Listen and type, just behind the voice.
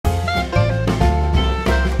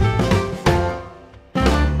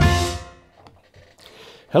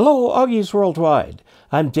Hello, Augies Worldwide.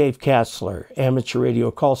 I'm Dave Kassler, amateur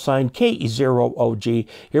radio call sign KE0OG,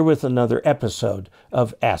 here with another episode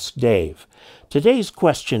of Ask Dave. Today's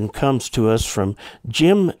question comes to us from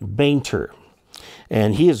Jim Bainter,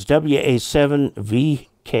 and he is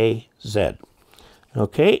WA7VKZ.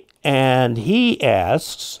 Okay, and he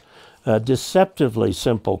asks a deceptively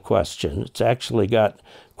simple question. It's actually got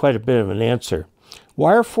quite a bit of an answer.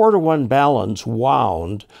 Why are 4-to-1 baluns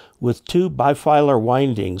wound with two bifilar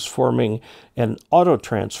windings forming an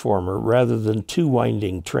autotransformer rather than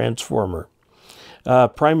two-winding transformer?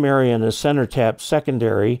 Primary and a center tap,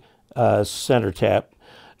 secondary center tap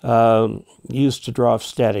used to draw off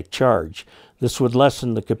static charge. This would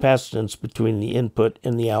lessen the capacitance between the input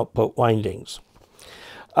and the output windings.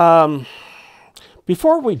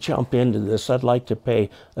 Before we jump into this, I'd like to pay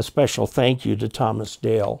a special thank you to Thomas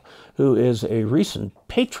Dale, who is a recent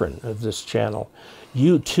patron of this channel.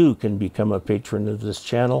 You too can become a patron of this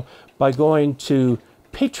channel by going to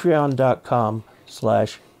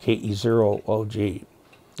patreon.com/KE0OG.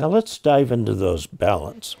 Now let's dive into those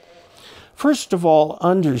baluns. First of all,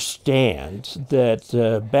 understand that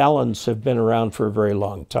baluns have been around for a very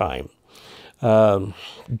long time.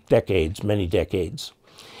 Decades, many decades.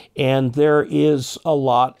 And there is a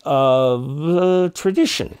lot of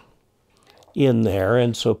tradition in there,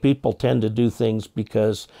 and so people tend to do things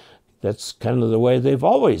because that's kind of the way they've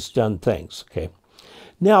always done things. Okay.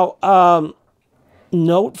 Now,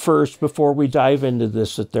 note first, before we dive into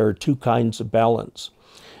this, that there are two kinds of baluns.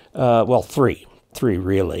 Well, three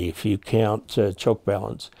really, if you count choke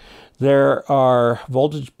baluns. There are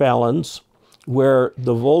voltage baluns where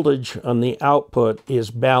the voltage on the output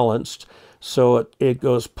is balanced, so it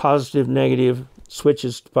goes positive, negative,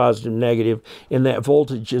 switches to positive, negative, and that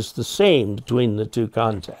voltage is the same between the two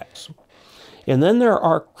contacts. And then there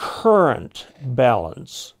are current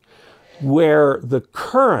baluns, where the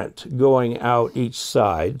current going out each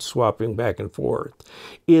side, swapping back and forth,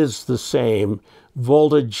 is the same.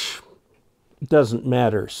 Voltage doesn't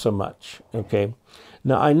matter so much, okay?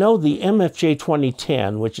 Now, I know the MFJ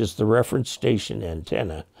 2010, which is the reference station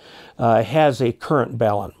antenna, has a current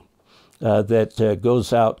balun that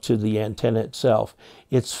goes out to the antenna itself.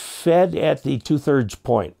 It's fed at the 2/3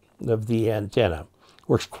 point of the antenna.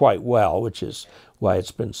 Works quite well, which is why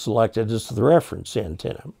it's been selected as the reference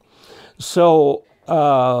antenna. So,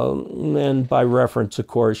 and by reference, of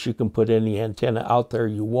course, you can put any antenna out there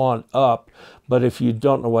you want up, but if you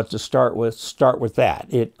don't know what to start with that.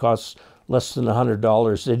 It costs less than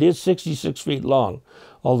 $100. It is 66 feet long,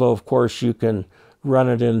 although, of course, you can run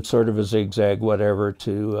it in sort of a zigzag, whatever,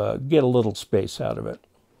 to get a little space out of it.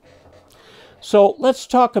 So let's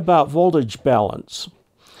talk about voltage balance.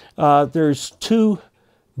 There's two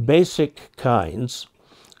basic kinds.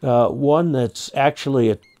 One that's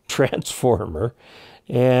actually a transformer,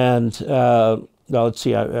 and now let's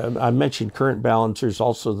see, I mentioned current balance. There's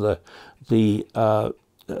also the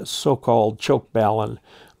so-called choke balun,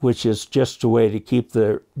 which is just a way to keep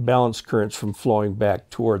the balance currents from flowing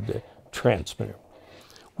back toward the transmitter.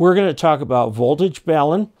 We're going to talk about voltage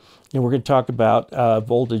balun, and we're going to talk about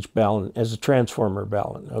voltage balun as a transformer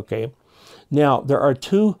balun, okay? Now, there are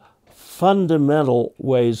two fundamental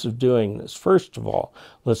ways of doing this. First of all,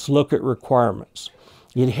 let's look at requirements.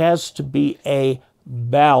 It has to be a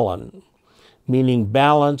balun, meaning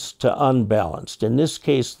balanced to unbalanced. In this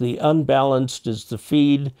case, the unbalanced is the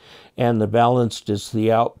feed, and the balanced is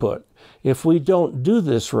the output. If we don't do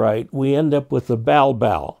this right, we end up with a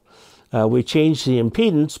bal-bal. We change the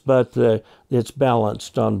impedance, but it's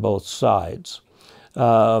balanced on both sides.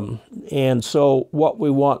 And so what we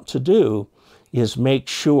want to do is make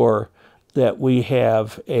sure that we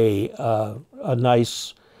have a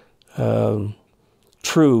nice,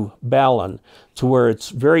 true balun, to where it's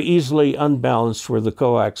very easily unbalanced where the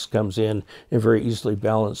coax comes in and very easily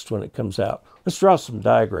balanced when it comes out. Let's draw some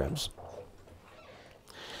diagrams.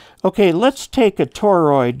 Okay, let's take a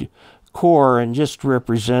toroid core and just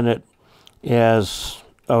represent it as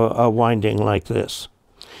a winding like this.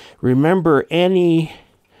 Remember, any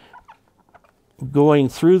going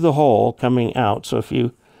through the hole coming out. So if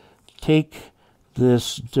you take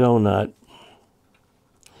this donut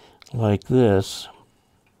like this,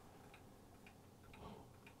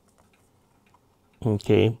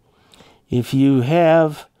 okay, if you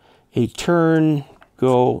have a turn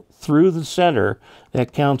go through the center,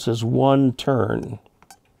 that counts as one turn,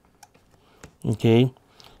 okay?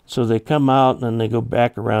 So they come out and then they go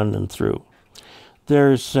back around and through.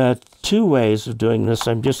 There's two ways of doing this.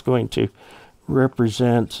 I'm just going to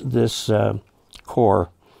represent this core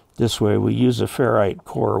this way. We use a ferrite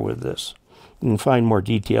core with this. You can find more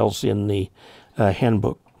details in the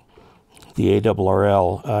handbook. the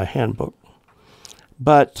ARRL handbook.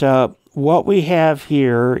 But what we have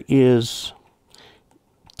here is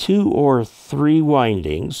 2 or 3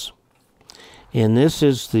 windings, and this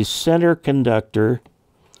is the center conductor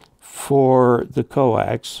for the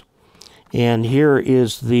coax, and here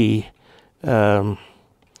is the ground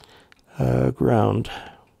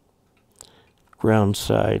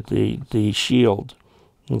side, the shield.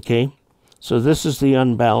 Okay, so this is the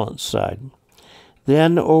unbalanced side.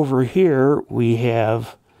 Then over here we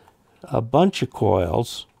have a bunch of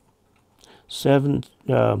coils. 7,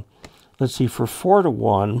 let's see, for 4 to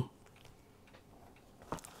 1,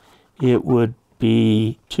 it would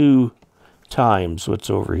be 2 times what's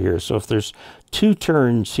over here. So if there's 2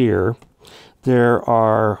 turns here, there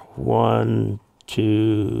are 1,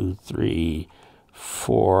 2, 3,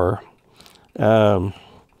 4,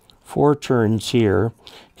 4 turns here.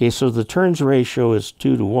 Okay, so the turns ratio is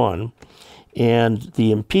 2 to 1, and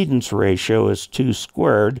the impedance ratio is 2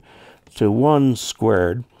 squared to 1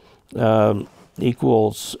 squared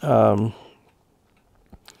equals 4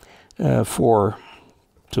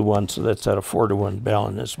 to 1, so that's how a 4 to 1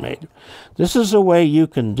 balun is made. This is a way you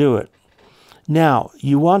can do it. Now,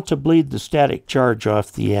 you want to bleed the static charge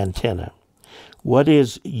off the antenna. What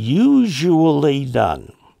is usually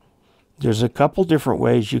done, there's a couple different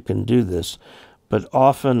ways you can do this, but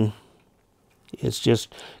often it's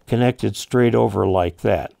just connected straight over like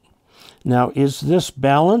that. Now, is this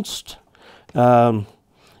balanced?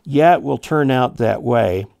 Yeah, it will turn out that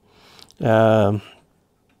way. Another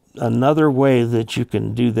way that you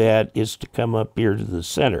can do that is to come up here to the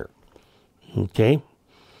center. Okay?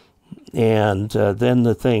 And then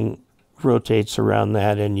the thing rotates around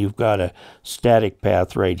that, and you've got a static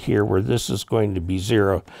path right here where this is going to be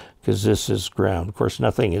 0 because this is ground. Of course,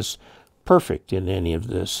 nothing is perfect in any of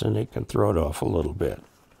this, and it can throw it off a little bit.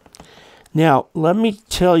 Now, let me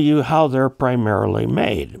tell you how they're primarily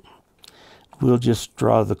made. We'll just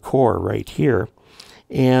draw the core right here,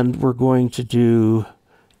 and we're going to do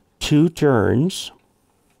 2 turns,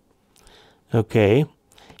 okay,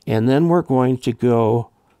 and then we're going to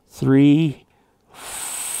go 3,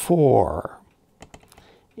 4,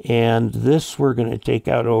 and this we're going to take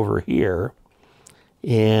out over here,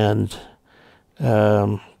 and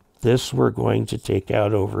this we're going to take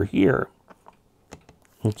out over here.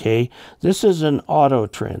 Okay, this is an auto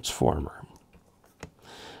transformer.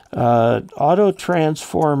 Auto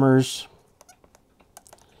transformers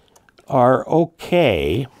are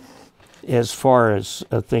okay as far as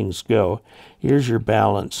things go. Here's your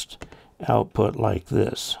balanced output like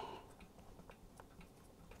this.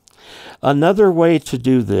 Another way to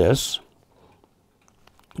do this,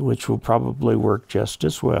 which will probably work just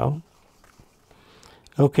as well.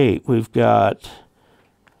 Okay, we've got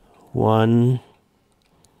 1,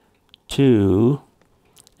 2,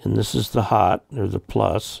 and this is the hot, or the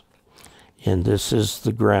plus, and this is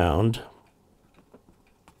the ground.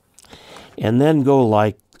 And then go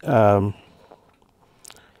like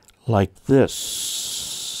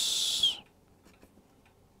this.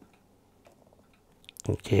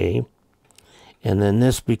 Okay. And then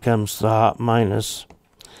this becomes the hot minus,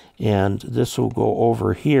 and this will go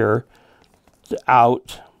over here to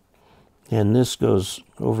out, and this goes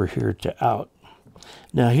over here to out.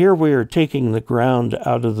 Now here we are taking the ground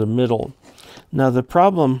out of the middle. Now the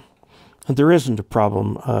problem, there isn't a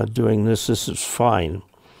problem doing this. This is fine.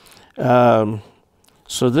 So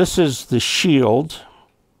this is the shield,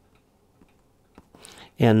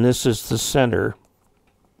 and this is the center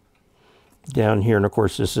down here, and of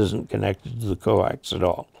course this isn't connected to the coax at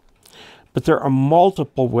all. But there are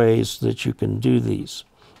multiple ways that you can do these.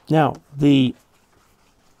 Now, the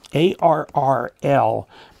ARRL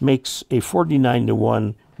makes a 49 to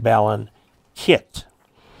 1 balun kit,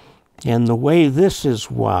 and the way this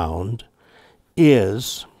is wound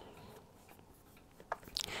is,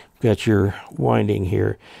 got your winding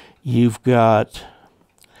here, you've got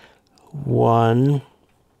 1,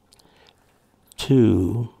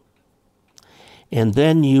 2, and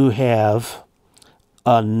then you have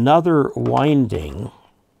another winding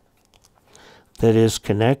that is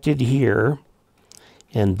connected here,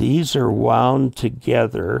 and these are wound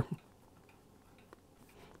together.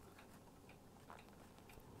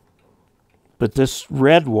 But this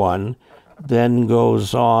red one then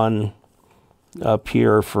goes on up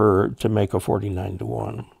here to make a 49 to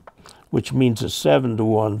 1, which means a 7 to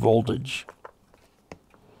 1 voltage.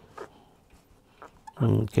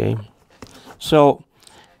 Okay. So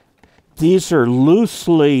these are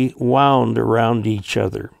loosely wound around each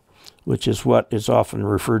other, which is what is often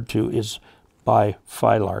referred to as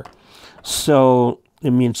bifilar. So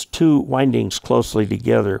it means 2 windings closely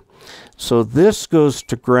together. So this goes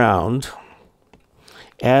to ground,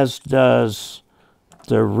 as does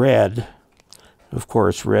the red. Of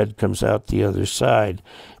course, red comes out the other side,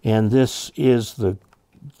 and this is the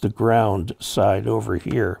ground side over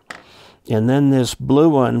here. And then this blue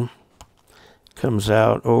one comes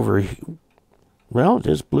out over, well, it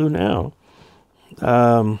is blue now.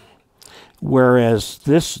 Whereas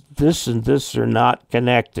this and this are not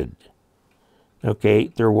connected. Okay,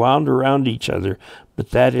 they're wound around each other, but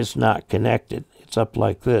that is not connected. It's up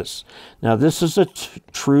like this. Now, this is a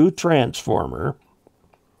true transformer,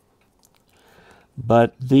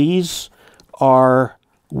 but these are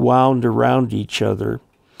wound around each other,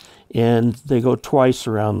 and they go twice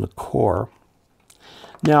around the core.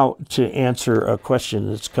 Now, to answer a question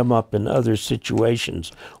that's come up in other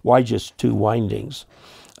situations, why just 2 windings?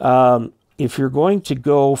 If you're going to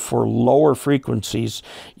go for lower frequencies,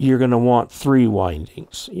 you're going to want 3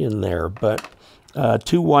 windings in there, but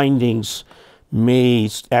 2 windings may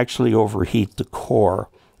actually overheat the core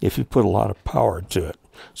if you put a lot of power to it.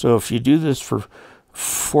 So if you do this for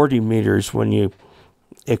 40 meters, when you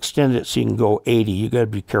extend it so you can go 80, you got to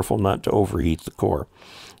be careful not to overheat the core.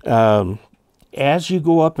 As you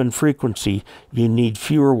go up in frequency, you need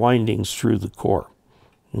fewer windings through the core.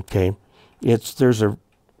 Okay, there's a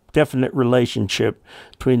definite relationship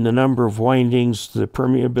between the number of windings, the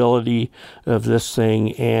permeability of this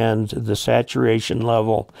thing, and the saturation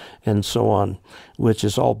level, and so on, which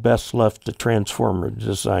is all best left to transformer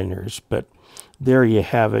designers. But there you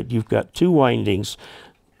have it. You've got 2 windings.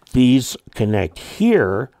 These connect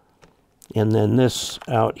here, and then this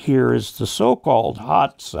out here is the so-called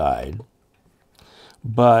hot side.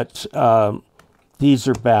 But these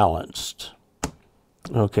are balanced.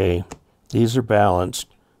 Okay, these are balanced.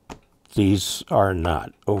 These are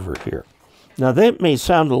not over here. Now, that may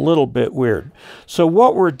sound a little bit weird. So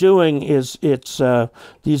what we're doing is it's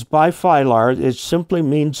these bifilar. It simply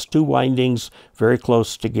means 2 windings very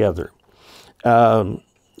close together. And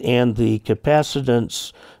the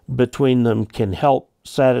capacitance between them can help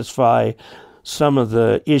satisfy some of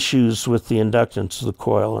the issues with the inductance of the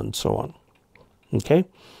coil and so on. Okay?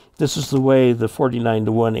 This is the way the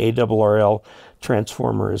 49-to-1 ARRL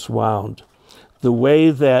transformer is wound. The way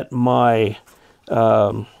that my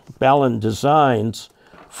Balun Designs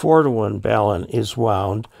 4-to-1 Balun is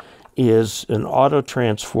wound is an auto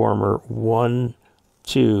transformer 1,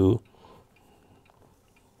 2,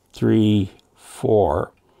 3,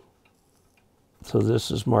 4. So this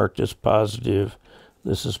is marked as positive.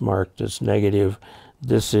 This is marked as negative.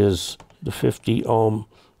 This is the 50 ohm,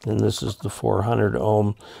 and this is the 400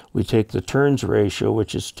 ohm. We take the turns ratio,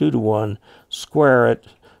 which is 2-to-1, square it.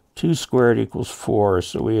 2 squared equals 4,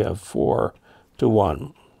 so we have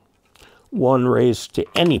 4-to-1. 1 raised to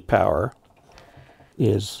any power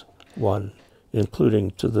is 1,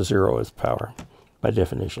 including to the 0th power, by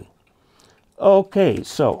definition. Okay,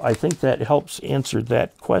 so I think that helps answer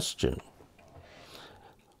that question.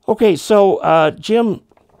 Okay, so Jim,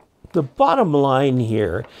 the bottom line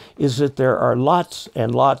here is that there are lots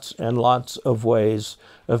and lots and lots of ways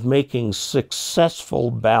of making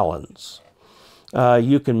successful baluns.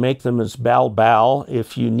 You can make them as bal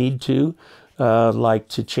if you need to, like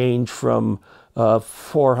to change from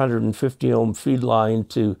 450 ohm feed line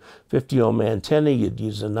to 50 ohm antenna. You'd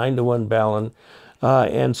use a 9-to-1 Balun,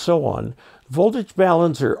 and so on. Voltage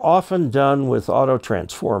baluns are often done with auto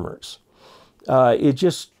transformers. It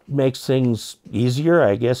just makes things easier,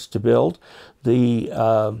 I guess, to build. The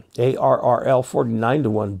ARRL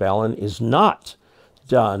 49-to-1 Balun is not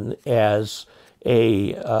done as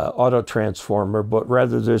a auto transformer, but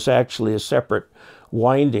rather there's actually a separate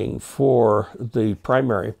winding for the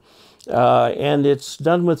primary, and it's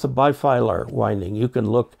done with a bifilar winding. You can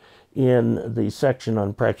look in the section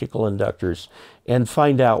on practical inductors and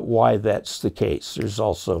find out why that's the case. There's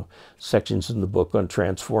also sections in the book on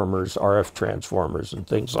transformers, RF transformers, and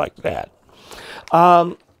things like that.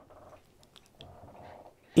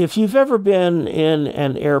 If you've ever been in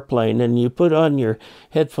an airplane and you put on your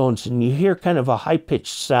headphones and you hear kind of a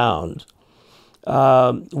high-pitched sound,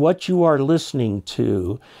 what you are listening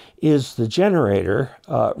to is the generator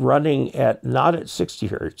running at not at 60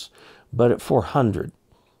 hertz, but at 400.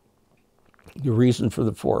 The reason for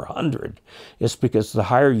the 400 is because the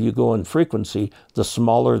higher you go in frequency, the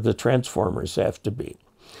smaller the transformers have to be.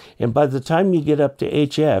 And by the time you get up to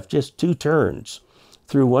HF, just 2 turns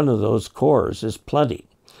through one of those cores is plenty.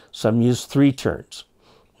 Some use 3 turns,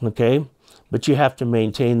 okay? But you have to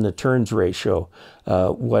maintain the turns ratio,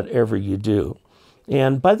 whatever you do.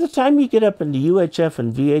 And by the time you get up into UHF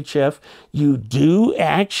and VHF, you do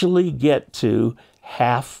actually get to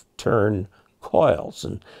half-turn coils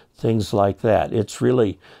and things like that. It's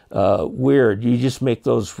really weird. You just make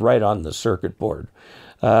those right on the circuit board.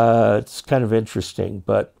 It's kind of interesting,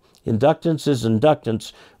 but inductance is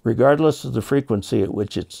inductance regardless of the frequency at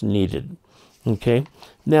which it's needed. Okay,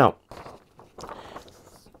 now,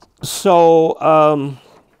 so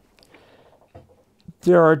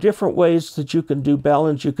there are different ways that you can do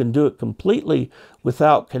balance. You can do it completely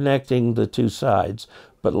without connecting the two sides.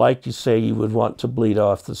 But like you say, you would want to bleed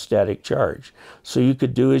off the static charge. So you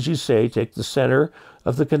could do as you say, take the center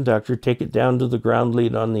of the conductor, take it down to the ground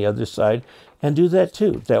lead on the other side, and do that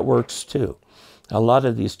too. That works too. A lot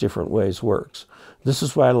of these different ways works. This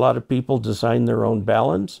is why a lot of people design their own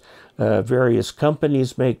balance. Various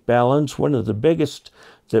companies make balance. One of the biggest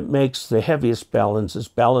that makes the heaviest balance is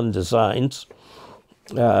Balun Designs.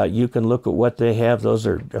 You can look at what they have. Those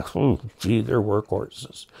are, gee, they're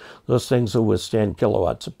workhorses. Those things will withstand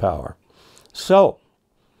kilowatts of power. So,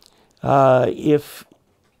 if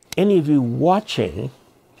any of you watching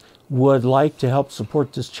would like to help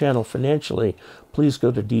support this channel financially, please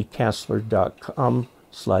go to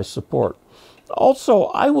dcastler.com/support. Also,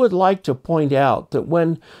 I would like to point out that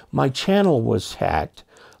when my channel was hacked,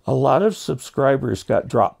 a lot of subscribers got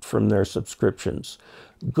dropped from their subscriptions.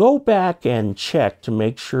 Go back and check to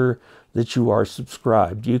make sure that you are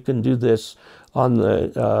subscribed. You can do this on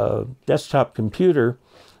the desktop computer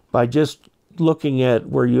by just looking at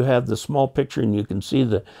where you have the small picture and you can see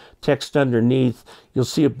the text underneath. You'll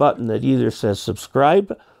see a button that either says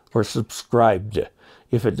subscribe or subscribed.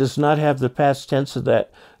 If it does not have the past tense of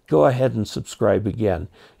that, go ahead and subscribe again.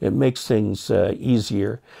 It makes things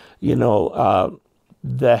easier. You know,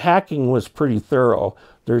 the hacking was pretty thorough.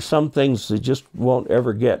 There's some things that just won't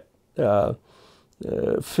ever get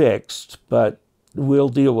fixed, but we'll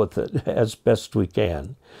deal with it as best we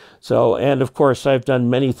can. So, and of course, I've done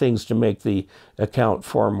many things to make the account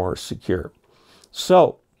far more secure.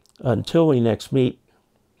 So, until we next meet,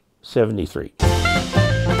 73.